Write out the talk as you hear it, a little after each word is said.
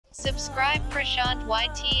Subscribe Prashant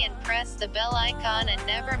YT and press the bell icon and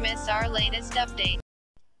never miss our latest update.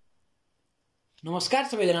 नमस्कार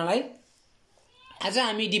सबैजनालाई। आज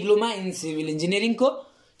हामी diploma in civil engineering को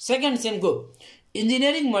second sem को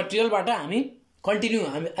engineering मटेरियलबाट हामी कन्टिन्यू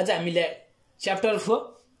आज हामीले च्याप्टर 4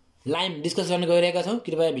 लाइम डिस्कस गर्न गइरहेका छौं।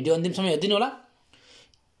 कृपया भिडियो अन्तिमसम्म हेर्दिनु होला।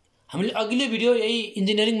 हामीले अघिल्लो भिडियो यही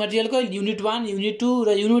इन्जिनियरिङ मटेरियलको युनिट 1, युनिट 2 र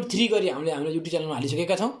युनिट 3 गरी हामीले हाम्रो युट्युब च्यानलमा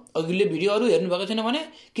हालिसकेका छौं। अघिल्लो भिडियोहरु हेर्नु भएको छैन भने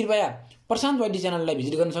कृपया प्रशान्त वाइटी च्यानललाई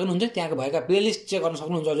भिजिट गर्न सक्नुहुन्छ। त्यहाँका भएका प्लेलिस्ट चेक गर्न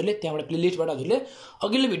सक्नुहुन्छ हजुरले। त्यहाँबाट प्लेलिस्टबाट हजुरले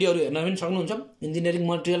अघिल्लो भिडियोहरु हेर्न पनि सक्नुहुन्छ। इन्जिनियरिङ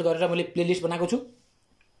मटेरियल गरेर मैले प्लेलिस्ट बनाएको छु।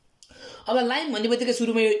 अब लाइम भन्ने बित्तिकै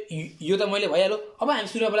सुरुमा यो त मैले भइहाल्यो। अब हामी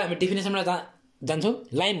सुरुबाट हामी डेफिनेसनमा जान्छौं।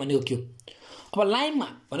 लाइम भनेको के हो? अब लाइम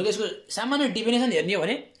भनेको यसको सामान्य डेफिनेसन हेर्ने हो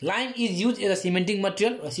भने लाइम is use as a सिमेन्टिङ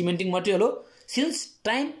material. सिमेन्टिङ material हो सिन्स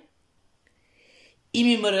टाइम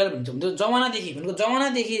इमेमोरियल भन्छ। जमानादेखि भनेको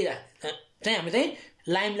जमानादेखि चाहिँ हामी चाहिँ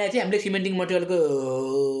लाइमलाई चाहिँ हामीले सिमेन्टिङ मटेरियलको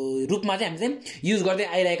रूपमा चाहिँ हामी चाहिँ युज गर्दै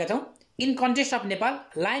आइरहेका छौं। In context of Nepal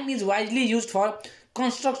Lime is widely used for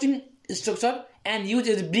कन्स्ट्रक्टिङ structure and use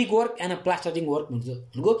as brick work and प्लास्टरिङ work भन्छ।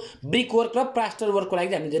 भनेको ब्रिक वर्क र प्लास्टर वर्कको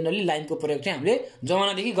लागि हामीले जेनरली लाइमको प्रयोग चाहिँ हामीले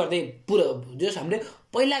जमानादेखि गर्दै पुरा जस हामीले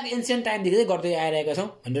पहिलाको एन्सियन्ट टाइमदेखि चाहिँ गर्दै आइरहेका छौं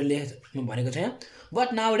भनेर भनेको छ यहाँ। But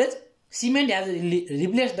nowadays cement has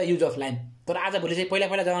replace the use of लाइम। तर आज भोलि चाहिँ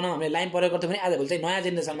पहिला जमानामा हामीले लाइम प्रयोग गर्थ्यौं भने आज भोलि चाहिँ नयाँ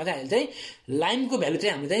जेनेरेसनमा चाहिँ हामीले चाहिँ लाइमको भ्यालु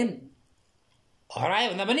चाहिँ हामीले चाहिँ हरायो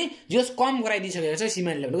भन्दा पनि जस कम गराइदिइसकेको छ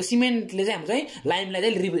सिमेन्टले। भनेको सिमेन्टले चाहिँ हाम्रो चाहिँ लाइमलाई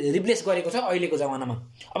चाहिँ रिप्लेस गरेको छ अहिलेको जमानामा।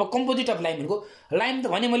 अब कम्पोजिट अफ लाइम भनेको लाइम त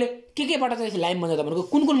भने मैले केबाट चाहिँ लाइम बन्छ त भनेको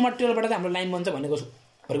कुन मटेरियलबाट चाहिँ हाम्रो लाइम बन्छ भनेको छ।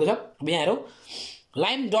 अब यहाँ हेरौँ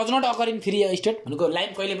लाइम does not occur in free state. भनेको लाइम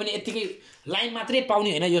कहिले पनि यतिकै लाइम मात्रै पाउने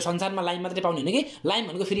होइन। यो संसारमा लाइम मात्रै पाउने होइन कि लाइम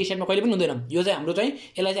भनेको फ्री स्टेटमा कहिले पनि हुँदैन। यो चाहिँ हाम्रो चाहिँ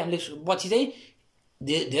यसलाई चाहिँ हामीले पछि चाहिँ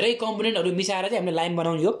धेरै कम्पोनेन्टहरू मिसाएर चाहिँ हामीले लाइम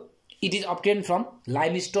बनाउने हो। It is obtain from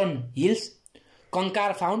limestone hills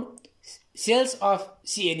कंकार found sales of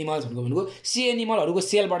C animals भनेको सी एनिमलहरूको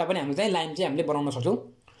सेलबाट पनि हामीले चाहिँ लाइम चाहिँ हामीले बनाउन सक्छौं।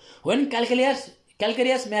 व्हेन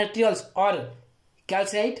क्याल्केरियस मेटेरियल्स अर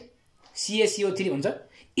क्याल्साइट CaCO3 भन्छ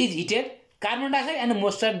is heated carbon dioxide and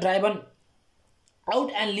moisture ड्राइभन out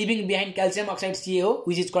and living behind calcium oxide CaO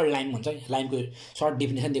which is called लाइम भन्छ। लाइमको सर्ट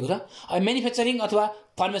डेफिनेसन दिएको छ। अब म्यानुफ्याक्चरिङ अथवा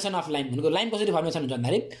फर्मेसन अफ लाइम भनेको लाइम कसरी फर्मेसन हुन्छ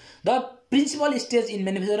भन्दाखेरि the principal stage in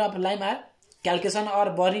manufacture of Lime are calculation or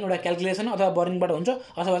burning. एउटा क्याल्कुलेसन अथवा बर्निङबाट हुन्छ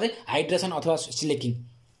अथवा चाहिँ हाइड्रेसन अथवा स्लेकिङ।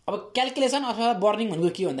 अब क्याल्कुलेसन अथवा बर्निङ भनेको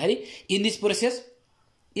के भन्दाखेरि in this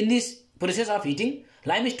process of heating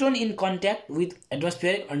limestone in contact with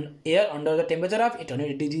atmospheric air under the temperature of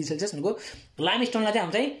 800 degree Celsius. भनेको लाइमस्टोनलाई चाहिँ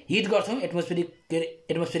हामी चाहिँ हिट गर्छौँ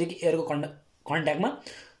एटमोस्फियरिक एयरको कन्ट्याक्टमा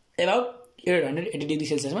about 880 degree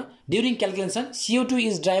सेल्सियसमा। During calculation CO2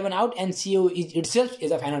 is ड्राइभन out and CO is it self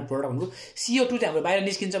as a final product. भनेको CO2 चाहिँ हाम्रो बाहिर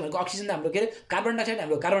निस्किन्छ। भनेको अक्सिजन त हाम्रो के अरे कार्बन डाइअक्साइड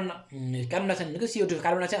हाम्रो कार्बन डाइअक्साइड भनेको CO2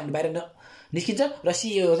 कार्बन डाइअक्साइड हाम्रो बाहिर निस्किन्छ र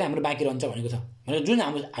CO चाहिँ हाम्रो बाँकी रहन्छ भनेको छ। भने जुन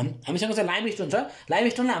हामीसँग चाहिँ लाइमस्टोन छ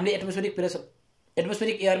लाइमस्टोनलाई हामीले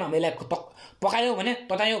एटमोस्फियरिक एयरमा हामीले पकायौँ भने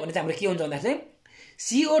ततायौँ भने चाहिँ हाम्रो के हुन्छ भन्दाखेरि चाहिँ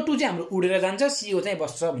CO2 चाहिँ हाम्रो उडेर जान्छ CO चाहिँ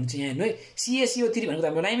बस्छ भन्छ यहाँ हेर्नु है। CaCO3 भनेको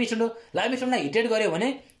हाम्रो लाइमस्टोन हो। लाइमस्टोनलाई हिटेड गर्यो भने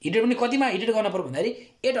हिटेड पनि कतिमा हिटेड गर्न पर्यो भन्दाखेरि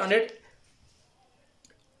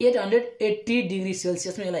 880 डिग्री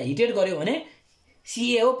सेल्सियसमा यसलाई हिटेड गर्यो भने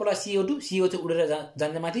CaO प्लस CO2 CO चाहिँ उडेर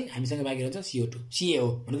जान्छ माथि हामीसँग बाँकी रहन्छ CO2 CaO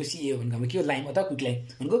भनेको हाम्रो के हो लाइम अथवा क्विक लाइम।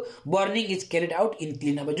 भनेको burning is carried out in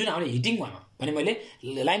clean. अब जुन हामीले हिटिङ भने मैले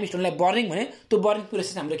लाइमस्टोनलाई बर्निङ भने त्यो बर्निङ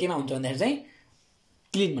प्रोसेस हाम्रो केमा हुन्छ भन्दाखेरि चाहिँ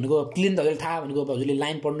क्लिन। भनेको क्लिन त हजुरले थाहा भनेको हजुरले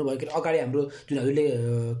लाइम पढ्नु भयो के अरे अगाडि हाम्रो जुन हजुरले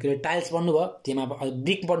के अरे टाइल्स पढ्नु भयो त्यसमा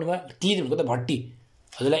ब्रिक पढ्नु भयो। क्लिन भनेको त भट्टी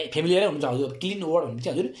हजुरलाई फेमिलियर हुन्छ। हजुर क्लिन वर्ड भने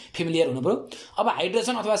चाहिँ हजुर फेमिलियर हुनु पर्यो। अब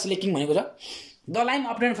हाइड्रेसन अथवा स्लेकिङ भनेको छ the Lime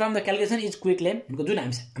obtain from the calculation is quick लाइम। भनेको जुन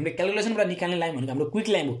हामीले क्याल्कुलेसनबाट निकाल्ने लाइम भनेको हाम्रो क्विक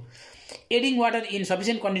लाइम हो। Adding water in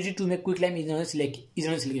sufficient quantity to make quick Lime is not स्लेकिङ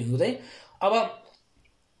भनेको चाहिँ अब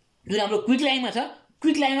जुन हाम्रो क्विक लाइममा छ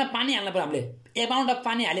क्विक लाइममा पानी हाल्नु पर्यो। हामीले एमाउन्ट अफ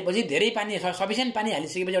पानी हालेपछि धेरै पानी सफिसियन्ट पानी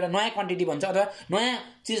हालिसकेपछि एउटा नयाँ क्वान्टिटी भन्छ अथवा नयाँ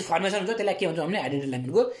चिज फर्मेसन हुन्छ। त्यसलाई के भन्छ हामीले हाइड्रेटेड लाइम।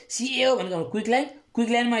 भनेको CaO भनेको हाम्रो क्विक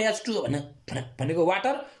लाइनमा H2 भनेको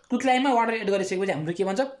वाटर क्विक लाइममा वाटर एड गरिसकेपछि हाम्रो के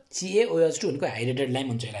भन्छ CaOH2 भनेको हाइड्रेटेड लाइम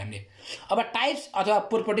भन्छ यसलाई हामीले। अब टाइप्स अथवा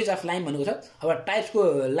प्रोपर्टिज अफ लाइम भनेको छ। अब टाइप्सको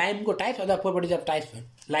लाइमको टाइप्स अथवा प्रोपर्टिज अफ टाइप्स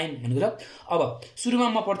लाइम भनेको छ। अब सुरुमा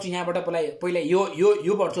म पढ्छु यहाँबाट पहिला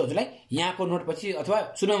यो पढ्छु हजुरलाई यहाँको नोटपछि अथवा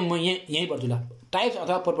सुरुमा म यहीँ पढ्छु ल। टाइप्स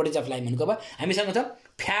अथवा प्रोपर्टिज अफ लाइम भनेको अब हामीसँग छ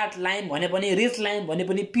फ्याट लाइम भने पनि रिच लाइम भने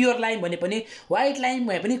पनि प्योर लाइम भने पनि व्हाइट लाइम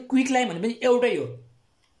भने पनि क्विक लाइम भने पनि एउटै हो।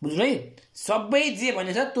 बुझ्नु है सबै जे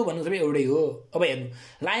भनेछ त्यो भन्नु सबै एउटै हो। अब हेर्नु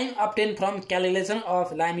लाइम obtain from calculation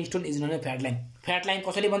of limestone is known as fat Lime. Fat लाइम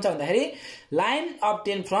कसरी बन्छ भन्दाखेरि लाइम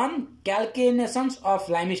obtain from क्याल्कुलेसन्स of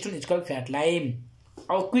limestone is called fat लाइम।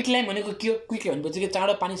 अब क्विक लाइम भनेको के हो क्विक भनेपछि के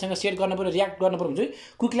चाँडो पानीसँग सेट गर्न पर्यो रियाक्ट गर्न पर्यो हुन्छ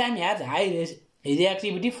quick Lime ह्याज high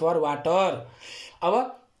reactivity for water अब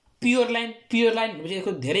प्योर लाइम भनेपछि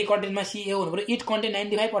यसको धेरै कन्टेन्टमा CaO हुनु पर्यो it content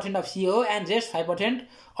 95% of CaO and rest 5%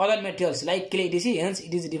 other materials like clay etc hence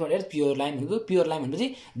it is different as pure लाइम भनेको प्योर लाइम भनेपछि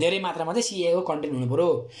धेरै मात्रामा चाहिँ CaO कन्टेन्ट हुनु पर्यो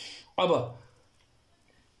अब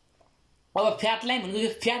फ्याट लाइम भनेको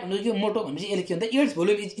फ्याट भनेको के मोटो भनेपछि यसले के भन्छ it's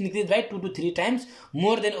volume is increase by 2 to 3 times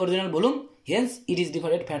more than original volume hence it is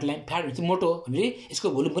different fat Lime fat भनेपछि मोटो भनेपछि यसको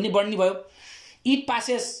भोल्युम पनि बढ्ने भयो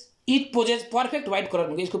it possess perfect white colour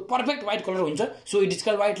भनेको यसको पर्फेक्ट व्हाइट कलर हुन्छ so it is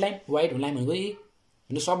called white लाइम भनेको यी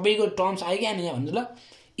सबैको टर्म्स आयो क्या यहाँ भन्नु ल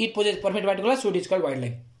it possess perfect white colour so it is called white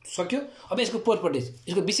लाइम सक्यो अब यसको प्रोपर्टिज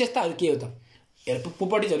यसको विशेषताहरू के हो त हेर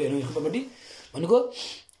प्रोपर्टिजहरू हेर्नु यसको प्रोपर्टी भनेको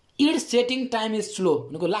it's setting time is slow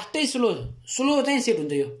भनेको लास्टै स्लो चाहिँ सेट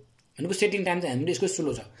हुन्छ यो भनेको सेटिङ टाइम चाहिँ हाम्रो यसको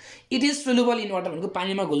स्लो छ it is soluble in water भनेको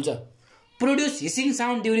पानीमा घुल्छ प्रोड्युस हिसिङ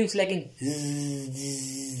साउन्ड ड्युरिङ स्ल्याकिङ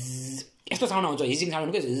यस्तो साउन्ड आउँछ हिसिङ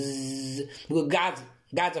साउन्ड भनेको गाज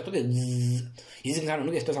जस्तो के हिसिङ साउन्ड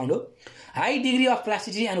भनेको यस्तो साउन्ड हो high degree of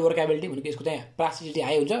plasticity and workability भनेको यसको चाहिँ प्लास्टिसिटी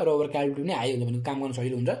हाई हुन्छ र वर्केबिलिटी पनि हाई हुन्छ भनेको काम गर्न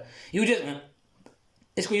सजिलो हुन्छ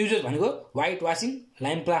यसको युजेस भनेको व्हाइट वासिङ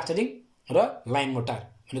लाइम प्लास्टरिङ र लाइम मोटार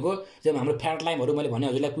भनेको जब हाम्रो फ्याट लाइमहरू मैले भने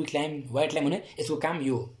हजुरलाई क्विक लाइम व्हाइट लाइम भने यसको काम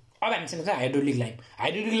यो अब हामीसँग छ हाइड्रोलिक लाइम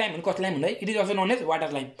भने कस्तो लाइम भन्दा it is also known as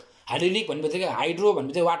water Lime hydraulic भनेपछि हाइड्रो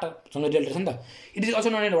भनेपछि वाटरसँग रिलेटेड छ नि त it is also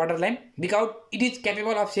known as water Lime because it is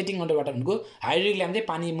capable of setting under water भनेको हाइड्रोलिक लाइम चाहिँ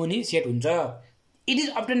पानी मुनि सेट हुन्छ it is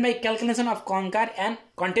obtain by calculation of कन्कार and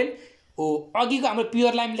content अघिको हाम्रो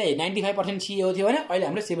प्योर लाइमले 95% CaO थियो भने अहिले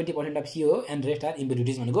हाम्रो 70% of CaO and rest are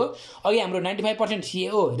impurities भनेको अघि हाम्रो 95%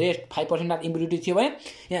 CaO रेस्ट 5% आर इम्प्युरिटिज थियो भने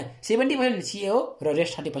यहाँ 70% CaO र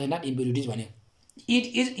रेस्ट 30% आर इम्प्युरिटिज भन्यो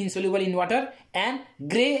it is insoluble in water and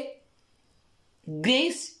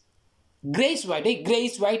ग्रेइस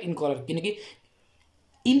white in colour किनकि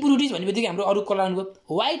इम्प्युरिटिज भनेपछि हाम्रो अरू कलर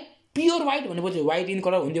अनुभव व्हाइट प्योर व्हाइट भनेपछि व्हाइट इन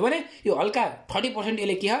कलर हुन्थ्यो भने यो हल्का 30%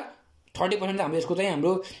 यसले के 30% हाम्रो यसको चाहिँ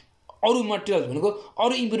हाम्रो अरू मटेरियल भनेको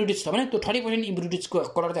अरू इम्प्युरिटिज छ भने त्यो 30% इम्प्युरिटिजको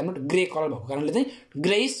कलर चाहिँ हाम्रो ग्रे कलर भएको कारणले चाहिँ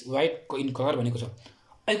ग्रेइस व्हाइट इन कलर भनेको छ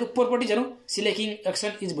अहिलेको प्रोपर्टिजहरू सिलेक्टिङ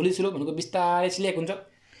एक्सन इज भोलि स्लो भनेको बिस्तारै सिलेक्ट हुन्छ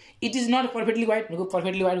it is not perfectly white भनेको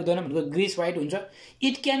पर्फेक्टली व्हाइट हुँदैन भनेको ग्रेस व्हाइट हुन्छ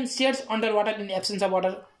it can sets under water in absence of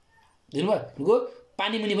water बुझ्नुभयो भनेको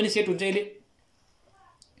पानी मुनि पनि सेट हुन्छ यसले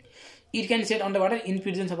it can set under water in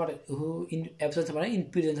presence of water in absence of water in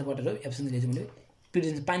presence of water हो एब्सेन्स लिएछ मैले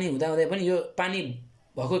प्रेजेन्स पानी हुँदा पनि यो पानी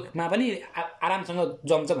भएकोमा पनि आरामसँग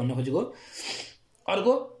जम्छ भन्न खोजेको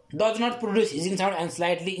अर्को does not produce हिजिङ sound and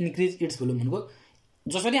slightly increase it's volume भनेको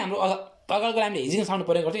जसरी हाम्रो अगाडिको लाइमले हिजिङ साउन्ड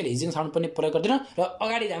प्रयोग गर्छ यसले हिजिङ साउन्ड पनि प्रयोग गर्दैन र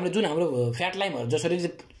अगाडि हाम्रो जुन हाम्रो फ्याट लाइमहरू जसरी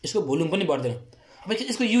यसको भोल्युम पनि बढ्दैन अब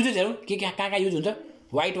यसको युजेसहरू के कहाँ युज हुन्छ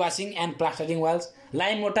white washing and प्लास्टरिङ Waals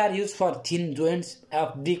Lime motor use for thin joints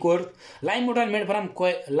of the code Lime motor made from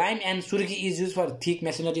Lime and सुर्की is use for thick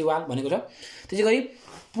machinery wall भनेको छ त्यसै गरी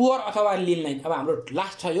पुवर अथवा लिन लाइन अब हाम्रो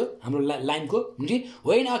लास्ट छ यो हाम्रो लाइनको हुन्छ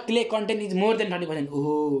when a clay content is more than 30%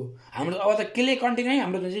 ओहो हाम्रो अब त क्ले कन्टेन्ट नै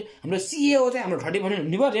हाम्रो CaO चाहिँ हाम्रो 30%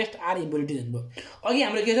 हुने भयो रेस्ट आर इम्प्युरिटिज हुने भयो अघि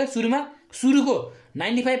हाम्रो के छ सुरुको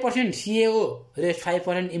 95% CaO रेस्ट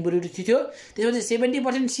 5% इम्प्युरिटिज थियो त्यसपछि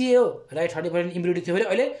 70% CaO राइट 30% इम्प्युरिटिज थियो भने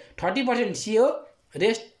अहिले 30% CaO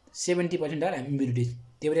रेस्ट 70% आर इम्प्युरिटिज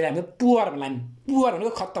त्यो भएर हाम्रो पुवर भनेको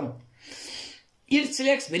खत्तम इट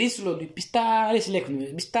सिलेक्ट्स भेरी स्लोली बिस्तारै सिलेक्ट हुने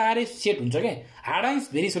बिस्तारै सेट हुन्छ क्या हार्डन्स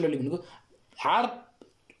भेरी स्लोली भनेको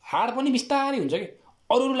हार्ड पनि बिस्तारै हुन्छ कि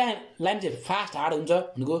अरू लाइम चाहिँ फास्ट हार्ड हुन्छ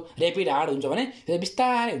भनेको ऱ्यापिड हार्ड हुन्छ भने त्यो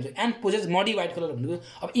बिस्तारै हुन्छ एन्ड पोजेस मडी व्हाइट कलर भनेको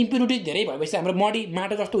अब इम्प्युरिटिज धेरै भएपछि हाम्रो मडी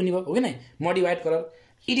माटो जस्तो हुने भयो हो कि नै मडी white colour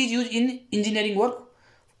it is use in engineering work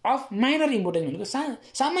of minor importance भनेको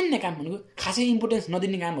सामान्य काम भनेको खासै इम्पोर्टेन्स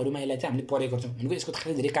नदिने कामहरूमा यसलाई चाहिँ हामीले पढेको छौँ भनेको यसको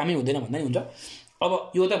खासै धेरै कामै हुँदैन भन्दा नि हुन्छ अब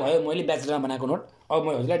यो त भयो मैले ब्याचलरमा बनाएको नोट अब म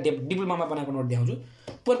हजुरलाई डिप्लोमामा बनाएको नोट देखाउँछु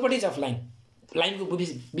प्रोपर्टिज अफ लाइमको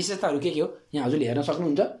विशेषताहरू के हो यहाँ हजुरले हेर्न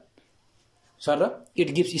सक्नुहुन्छ सर र it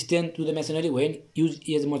gives strength to the machinery when use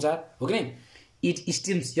as मोचार हो कि नै it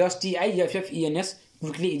stems STIFFENS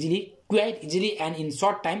quite easily and in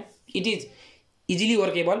short time it is easily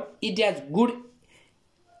workable it has good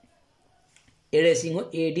एडेसिङ हो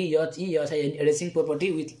ADHESIN एडेसिङ प्रोपर्टी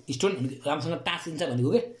विथ स्टोन राम्रोसँग टाँसिन्छ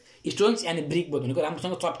भनेको के स्टोन्स एन्ड ब्रिक बोर्ड भनेको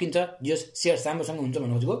राम्रोसँग चप्किन्छ जो सेयर्स राम्रोसँग हुन्छ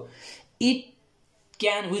भन्नु खोजेको it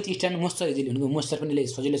can with stand moisture easily भनेको मोइस्चर पनि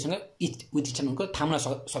सजिलैसँग विथ स्ट्यान्ड भनेको थाम्न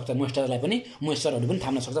सक्छ मोइस्चरलाई पनि मोइस्चरहरू पनि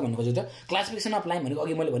थाम्न सक्छ भन्नु खोजेको छ क्लासिफिकेसन अफ लाइम भनेको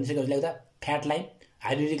अघि मैले भनिसकेको ल्याउँदा फ्याट लाइम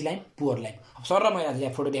हाइड्रोलिक लाइम पुवर लाइम अब सर र मैले आज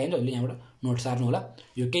यहाँ फोटो देखाएँ अहिले यहाँबाट नोट सार्नु होला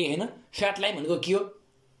यो केही होइन फ्याट लाइम भनेको के हो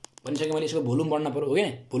भनिसकेँ मैले यसको भोल्युम बढ्न पर्यो हो कि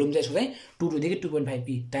भोल्युम चाहिँ यसको चाहिँ 2 देखि 2.5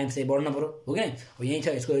 p टाइम्स चाहिँ बढ्न पर्यो हो कि अब यही छ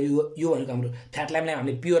यसको यो भनेको हाम्रो फ्याट लाइमलाई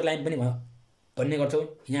हामीले प्योर लाइम पनि भन्ने गर्छौँ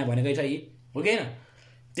यहाँ भनेकै छ यी हो कि हैन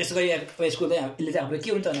त्यसो गरी यसको चाहिँ यसले चाहिँ हाम्रो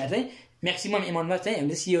के हुन्छ भन्दा चाहिँ म्याक्सिमम एमाउन्टमा चाहिँ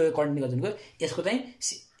हामीले CO कन्टेन्ट गर्छौँ यसको चाहिँ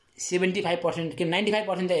 75% कि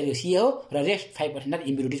 95% चाहिँ CO र रेस्ट 5% अफ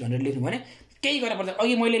इम्प्युरिटिज भनेर लेख्नु भने केही गर्न पर्छ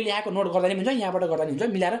अघि मैले लेखेको नोट गर्दा नि हुन्छ यहाँबाट गर्दा नि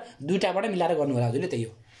हुन्छ मिलाएर दुईटाबाट मिलाएर गर्नु होला हजुरले त्यही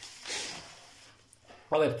हो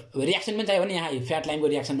अब रियाक्सन पनि चाहियो भने यहाँ फ्याट लाइमको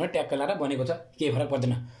रियाक्सनमा ट्याक्क लाएर बनेको छ केही फरक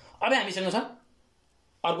पर्दैन अब हामीसँग छ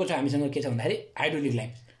अर्को छ हामीसँग के छ भन्दाखेरि हाइड्रोलिक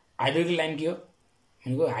लाइम के हो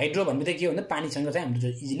भनेको हाइड्रो भन्नु चाहिँ के हो भन्दा पानीसँग चाहिँ हाम्रो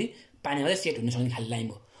इजिली पानीमा चाहिँ सेट हुन सक्ने खाली लाइम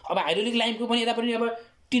हो अब हाइड्रोलिक लाइमको पनि यता पनि अब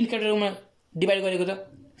 3 क्याटेगोरीमा डिभाइड गरेको छ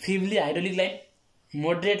फिभली हाइड्रोलिक लाइम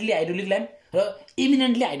मोडरेटली हाइड्रोलिक लाइम र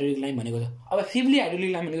इमिनेन्टली हाइड्रोलिक लाइम भनेको छ अब फिभली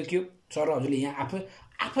हाइड्रोलिक लाइम भनेको के हो सर हजुरले यहाँ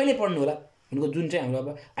आफैले पढ्नु होला भनेको जुन चाहिँ हाम्रो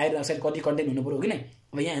अब आइरन अक्साइड कति कन्टेन्ट हुनु पर्यो कि नै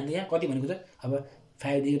अब यहाँ कति भनेको छ अब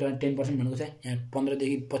 5 देखि 10% भनेको छ यहाँ 15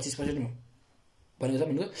 देखि 25% भनेको छ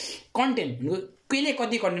भनेको कन्टेन्ट भनेको कहिले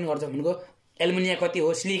कति कन्टेन्ट गर्छ भनेको एल्युमिनियम कति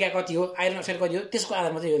हो सिलिका कति हो आइरन अक्साइड कति हो त्यसको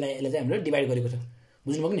आधारमा चाहिँ यसले चाहिँ हामीले डिभाइड गरेको छ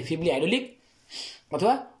बुझ्नुभयो कि फिभली हाइड्रोलिक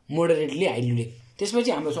अथवा मोडरेटली हाइड्रोलिक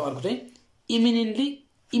त्यसपछि हाम्रो छ अर्को चाहिँ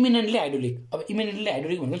इमिनेन्टली हाइड्रोलिक अब इमिनेन्टली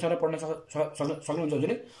हाइड्रोलिक भनेको सर पढ्न सक्नुहुन्छ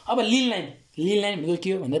हजुरले अब लिन लाइम भनेको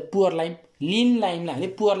के हो भन्दा पुअर लाइम लिन लाइमलाई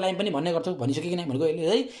हामीले पुअर लाइम पनि भन्ने गर्छौँ भनिसक्यो कि नै भनेको यसले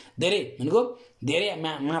चाहिँ धेरै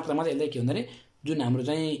मात्रामा चाहिँ यसले के भन्दाखेरि जुन हाम्रो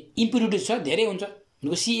चाहिँ इम्प्युरिटिज छ धेरै हुन्छ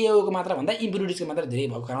भनेको CaO को मात्रा भन्दा इम्प्युरिटिजको मात्रा धेरै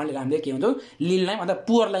भएको कारणले हामीले के भन्छौँ लिन लाइम अथवा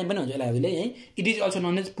पुअर लाइम पनि हुन्छ यसलाई हामीले यही it is also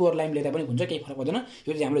non as poor लाइम लेख्दा पनि हुन्छ केही फरक पर्दैन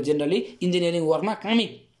यो चाहिँ हाम्रो जेनरली इन्जिनियरिङ वर्कमा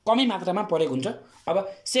कमै मात्रामा परेको हुन्छ अब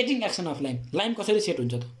सेटिङ एक्सन अफ लाइम कसरी सेट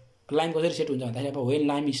हुन्छ त लाइम कसरी सेट हुन्छ भन्दाखेरि अब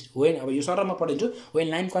वेन अब यो सररमा पढिन्छु when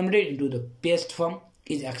Lime converted into the paste form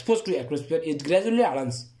is expose to atmosphere is gradually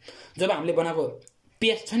hardens जब हामीले बनाएको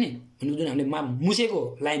पेस्ट छ नि भनेको जुन हामीले मुसेको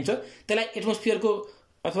लाइम छ त्यसलाई एटमोस्फियरको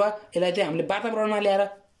अथवा यसलाई चाहिँ हामीले वातावरणमा ल्याएर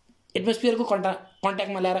एटमोस्फियरको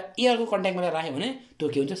कन्ट्याक्टमा ल्याएर एयरको कन्ट्याक्टमा ल्याएर राख्यो भने त्यो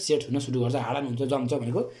के हुन्छ सेट हुन सुरु गर्छ हार्डन हुन्छ जम्छ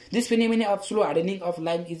भनेको this phenomena of slow hardening of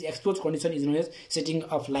Lime is expose condition is known as setting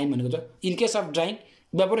of लाइम भनेको छ in case of drying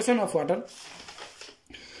इभेपोरेसन of water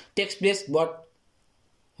takes place but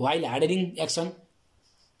while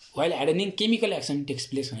hardening chemical action takes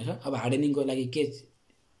place भनेको छ अब हार्डनिङको लागि के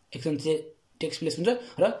action चाहिँ takes place हुन्छ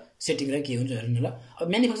र सेटिङ र के हुन्छ हेर्नु ल अब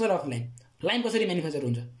म्यानुफ्याक्चर अफ लाइम कसरी म्यानुफ्याक्चर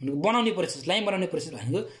हुन्छ भनेको बनाउने प्रोसेस लाइम बनाउने प्रोसेस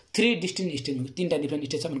भनेको 3 डिस्टिन्क्ट स्टेज भनेको 3टा डिफ्रेन्ट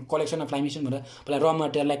स्टेज छ भनेको कलेक्सन अफ लाइमेसन भनेर पहिला र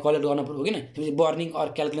मटेरियललाई कलेक्ट गर्नु पर्यो हो किन त्यसपछि बर्निङ अर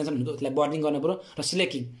क्याल्कुलेसन भनेको त्यसलाई बर्निङ गर्नु पर्यो र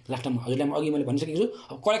सिलेक्टिङ लास्टमा हजुरलाई अघि मैले भनिसकेको छु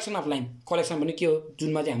अब कलेक्सन अफ लाइम कलेक्सन भने के हो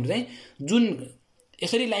जुनमा चाहिँ हाम्रो चाहिँ जुन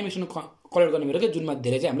यसरी लाइमेसन कलेक्ट गर्ने भनेको जुनमा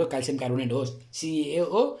धेरै चाहिँ हाम्रो क्याल्सियम कार्बोनेट होस्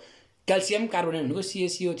CaO क्याल्सियम कार्बोनेट भनेको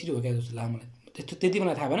CaCO3 हो क्या जस्तो लाग्छ मलाई त्यति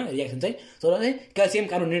मलाई थाहा भएन रियाक्सन चाहिँ तर चाहिँ क्याल्सियम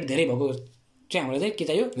कार्बोनेट धेरै भएको चाहिँ हामीलाई चाहिँ के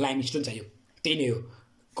चाहियो लाइमस्टोन चाहियो त्यही नै हो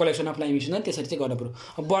कलेक्सन अफ लाइमेसन त्यसरी चाहिँ गर्नु पर्यो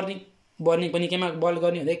अब बर्निङ पनि केमा बल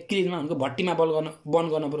गर्ने भन्दा क्लिनमा भनेको भट्टीमा बर्न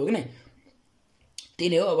गर्नु पर्यो कि नै त्यही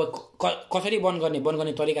नै हो अब कसरी बर्न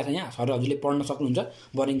गर्ने तरिका छ यहाँ सर हजुरले पढ्न सक्नुहुन्छ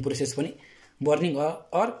बर्निङ प्रोसेस पनि बर्निङ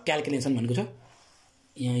अर क्याल्कुलेसन भनेको छ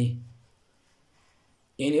यही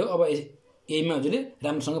नै हो अब यहीमा हजुरले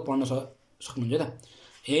राम्रोसँग पढ्न सक्नुहुन्छ त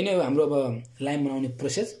यही नै हो हाम्रो अब लाइम बनाउने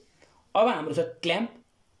प्रोसेस अब हाम्रो छ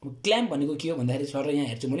क्ल्याम्प भनेको के हो भन्दाखेरि सर यहाँ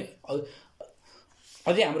हेर्छु मैले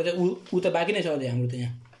अझै हाम्रो चाहिँ ऊ त बाँकी नै छ अझै हाम्रो त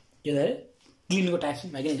यहाँ के भन्दाखेरि क्लिनको टाइप्स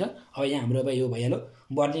बाँकी नै छ अब यहाँ हाम्रो अब यो भइहाल्यो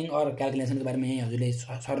बर्निङ अर क्याल्कुलेसनको बारेमा यहाँ हजुरले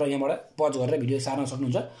सर र यहाँबाट पज गरेर भिडियो सार्न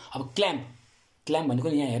सक्नुहुन्छ अब क्ल्याम्प भनेको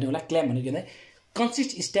यहाँ हेर्नु होला क्ल्याम्प भनेको के भन्दा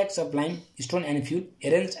consist stacks of lime stone and fuel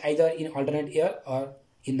arranged either in alternate air or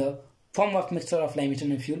in the form of mixture of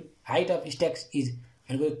limestone and fuel height of stacks is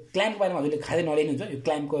भनेको क्ल्याम्पको बारेमा हजुरले खासै नलेख्नुहुन्छ यो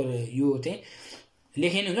क्ल्याम्पको यो चाहिँ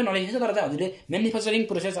लेखिनुहुन्छ नलेखिन्छ तर चाहिँ हजुरले म्यानुफ्याक्चरिङ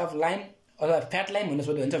प्रोसेस अफ लाइम अथवा फ्याट लाइम भनेर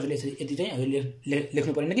सोध्यो भने चाहिँ हजुरले यति चाहिँ हजुरले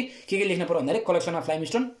लेख्नु परेन कि के लेख्नु पर्यो भन्दाखेरि collection of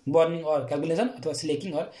limestone burning or calculation अथवा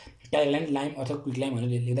सिलेक्टिङ अर क्याल्कुलेसन लाइम अथवा क्विक लाइम भनेर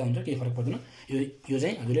लेख्दा हुन्छ केही फरक पर्दैन यो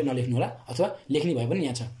चाहिँ हजुरले नलेख्नु होला अथवा लेख्ने भए पनि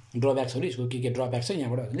यहाँ छ ड्रब्याक्सहरू यसको के ड्रब्याक छ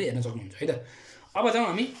यहाँबाट हजुरले हेर्न सक्नुहुन्छ है त अब जाउँ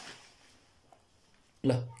हामी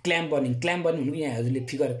ल क्ल्याम्प बर्निङ भनेको यहाँ हजुरले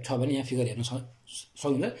फिगर छ भने यहाँ फिगर हेर्न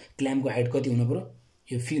सक्नुहुन्छ क्ल्याम्पको हाइट कति हुनु पर्यो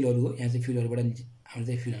यो फ्युलहरू हो यहाँ चाहिँ फ्युलहरूबाट हाम्रो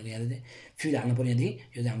चाहिँ फ्युलहरू यहाँ चाहिँ फ्युल हाल्नु पर्यो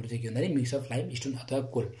यहाँदेखि यो चाहिँ हाम्रो चाहिँ के भन्दाखेरि मिक्स अफ लाइम स्टोन अथवा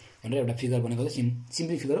कोल भनेर एउटा फिगर बनेको छ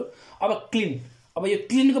सिम्पली फिगर हो अब अब यो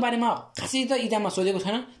क्लिनको बारेमा खासै त इक्जाममा सोधेको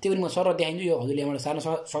छैन त्यो पनि म सर देखाइदिन्छु यो हजुरले यहाँबाट सार्न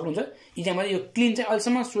सक्नुहुन्छ इक्जाममा यो क्लिन चाहिँ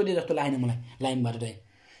अहिलेसम्म सोधे जस्तो लागेन मलाई लाइमबाट चाहिँ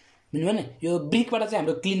बुझ्नुभयो नि यो ब्रिकबाट चाहिँ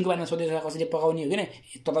हाम्रो क्लिनको बारेमा सोधेको छ कसरी पकाउने हो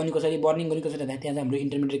कि तताउने कसरी बर्निङ गर्ने कसरी त्यहाँ चाहिँ हाम्रो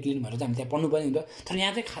इन्टरमिडिएट क्लिन भनेर चाहिँ हामी त्यहाँ पढ्नुपर्ने हुन्छ तर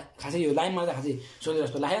यहाँ चाहिँ खासै यो लाइममा चाहिँ खासै सोधे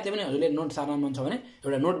जस्तो लाग्यो त्यही पनि हजुरले नोट सार्न मन छ भने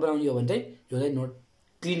एउटा नोट बनाउने हो भने चाहिँ यो चाहिँ नोट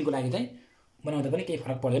क्लिनको लागि चाहिँ बनाउँदा पनि केही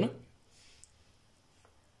फरक पर्दैन।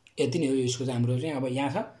 यति नै हो यसको चाहिँ हाम्रो चाहिँ अब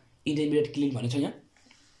यहाँ छ इन्टरमिडिएट क्लिन भनेको छ यहाँ।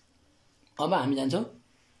 अब हामी जान्छौँ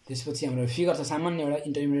त्यसपछि हाम्रो फिगर छ सामान्य एउटा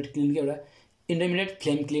इन्टरमिडिएट क्लिनको एउटा इन्टरमिडिएट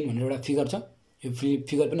फ्लेम क्लिन भनेर एउटा फिगर छ। यो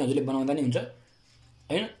फिगर पनि हजुरले बनाउँदा नि हुन्छ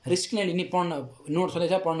हैन। रिस्क नै लिने पढ्न नोट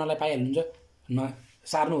छँदैछ पढ्नलाई पाइहाल्नुहुन्छ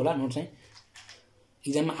सार्नु होला नोट चाहिँ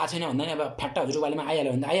इक्जाममा आएको छैन भन्दा नि अब फ्याट्टा हजुरको बारेमा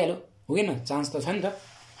आइहाल्यो भने त आइहाल्यो हो कि न चान्स त छ नि त।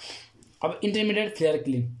 अब इन्टरमिडिएट फ्लेयर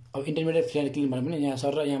क्लिन अब इन्टरमिडिएट फ्लेयर क्लिन भने पनि यहाँ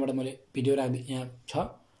सर र यहाँबाट मैले भिडियो राख्दै यहाँ छ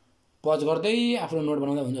पज गर्दै आफ्नो नोट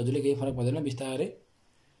बनाउँदा हुन्छ हजुरले केही फरक पर्दैन बिस्तारै।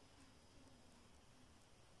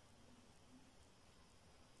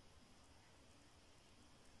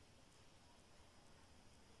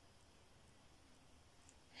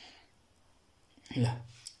 ल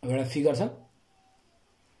अब एउटा फिगर छ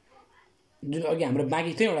जुन अघि हाम्रो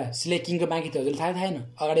बाँकी थियो एउटा स्लेकिङको बाँकी थियो हजुरले थाहा छैन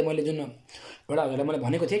अगाडि मैले जुन एउटा हजुरलाई मैले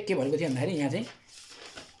भनेको थिएँ के भनेको थिएँ भन्दाखेरि यहाँ चाहिँ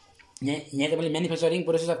यहाँ चाहिँ मैले म्यानुफ्याक्चरिङ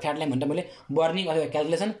प्रोसेस अफ फ्याट लाइम भनेर मैले बर्निङ अथवा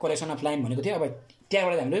क्यालकुलेसन करेक्सन अफ लाइम भनेको थिएँ। अब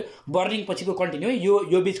त्यहाँबाट हाम्रो बर्निङ पछिको कन्टिन्यू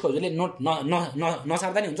यो बिचको हजुरले नोट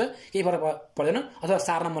नसार्दा नि हुन्छ केही फरक पर्दैन अथवा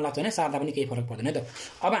सार्न मन लाग्छ भने सार्दा पनि केही फरक पर्दैन है त।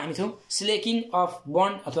 अब हामी छौँ स्लेकिङ अफ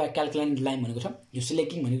बन्ड अथवा क्यालकुलेन्ट लाइम भनेको छ। यो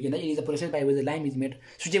स्लेकिङ भनेको के भन्दा it is the process by which the Lime is made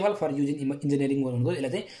suitable for use in engineering भनेको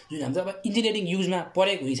यसलाई चाहिँ जुन हाम्रो अब इन्जिनियरिङ युजमा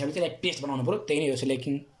परेको हिसाबले चाहिँ यसलाई पेस्ट बनाउनु पऱ्यो त्यही नै हो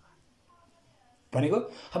स्लेकिङ भनेको।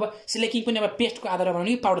 अब स्लेकिङ पनि अब पेस्टको आधारमा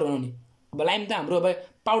बनाउने कि पाउडर बनाउने अब लाइम त हाम्रो अब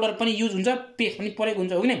पाउडर पनि युज हुन्छ पेस्ट पनि परेको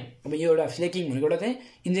हुन्छ हो कि नै। अब यो एउटा स्लेकिङ भनेको एउटा चाहिँ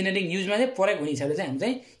इन्जिनियरिङ युजमा चाहिँ परेको हुने हिसाबले चाहिँ हामी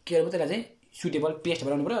चाहिँ के गर्नु त्यसलाई चाहिँ सुटेबल पेस्ट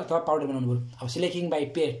बनाउनु पऱ्यो अथवा पाउडर बनाउनु पऱ्यो। अब स्लेकिङ बाई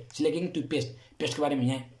पेस्ट स्लेकिङ टु पेस्टको बारेमा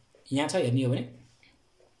यहाँ छ हेर्ने हो भने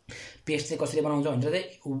पेस्ट चाहिँ कसरी बनाउँछ भनेर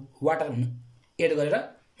चाहिँ वाटर एड गरेर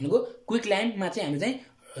भनेको क्विक लाइममा चाहिँ हामी चाहिँ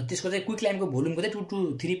त्यसको चाहिँ क्विक लाइमको भोल्युमको चाहिँ 2 to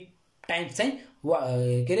 3 टाइम्स चाहिँ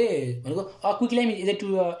के अरे भनेको quick Lime is two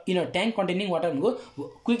in a tank containing water भनेको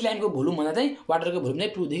क्विक लाइमको भोल्युम भन्दा चाहिँ वाटरको भोल्युम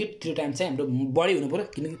चाहिँ 2 देखि 3 टाइम्स चाहिँ हाम्रो बढी हुनु पऱ्यो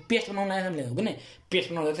किनकि पेस्ट बनाउन हामीले हो कि नै पेस्ट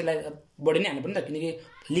बनाउँदा त्यसलाई बढी नै हाल्नु पर्यो नि त किनकि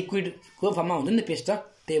लिक्विडको फर्ममा हुन्छ नि त पेस्ट त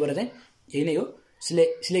त्यही भएर चाहिँ यही नै हो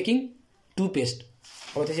स्लेकिङ टु पेस्ट।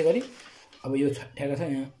 अब त्यसै गरी अब यो ठ्याक्क छ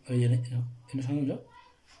यहाँ हेर्न सक्नुहुन्छ।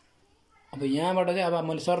 अब यहाँबाट चाहिँ अब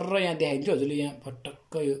मैले सर यहाँ देखाइदिन्छु हजुरले यहाँ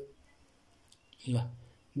पटक्क यो ल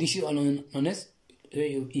दिस इज नन एज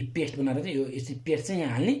यो पेस्ट बनाएर चाहिँ यो यसरी पेस्ट चाहिँ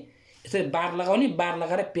यहाँ हाल्ने यसरी बार लगाउने बार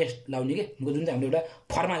लगाएर पेस्ट लाउने के जुन चाहिँ हाम्रो एउटा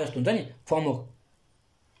फर्मा जस्तो हुन्छ नि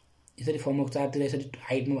फर्मवर्क यसरी फर्मवर्क चारतिर यसरी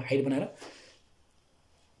हाइट बनाएर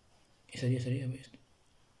यसरी यसरी अब यस्तो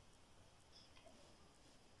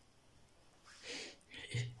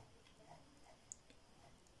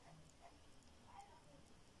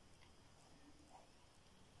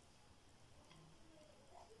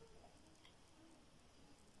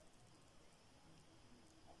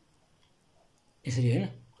यसरी होइन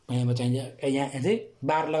यहाँ चाहिन्छ यहाँ चाहिँ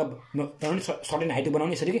बार बनाउने सर्टेन हाइट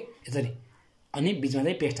बनाउने यसरी के यसरी अनि बिचमा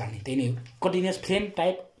चाहिँ पेस्ट हाल्ने त्यही नै हो कन्टिन्युस फ्लेम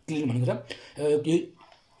टाइप क्लिन भनेको छ।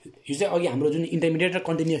 यो चाहिँ अघि हाम्रो जुन इन्टरमिडिएट र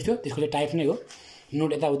कन्टिन्युस थियो त्यसको चाहिँ टाइप नै हो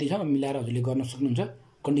नोट यताउति छ मिलाएर हजुरले गर्न सक्नुहुन्छ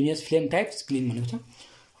कन्टिन्युस फ्लेम टाइप क्लिन भनेको छ।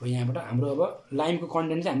 अब यहाँबाट हाम्रो अब लाइमको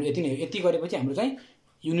कन्टेन्ट चाहिँ हाम्रो यति नै हो यति गरेपछि हाम्रो चाहिँ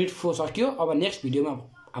युनिट 4 सक्यो। अब नेक्स्ट भिडियोमा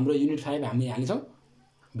हाम्रो युनिट 5 हामी हाल्नेछौँ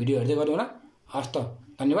भिडियो हेर्दै गर्नु होला। हस् त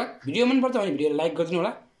धन्यवाद। भिडियो मनपर्छ भने भिडियोलाई लाइक गरिदिनु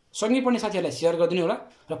होला सँगै पढ्ने साथीहरूलाई सेयर गरिदिनु होला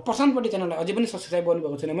र प्रशान्तपट्टि च्यानललाई अझै पनि सब्सक्राइब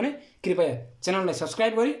गर्नुभएको छैन भने कृपया च्यानललाई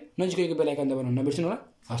सब्सक्राइब गरी नजिकैको बेल आइकन दबाउन नबिर्सनु होला।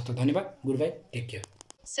 हस् त धन्यवाद good bye take care.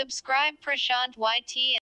 Subscribe Prashant YT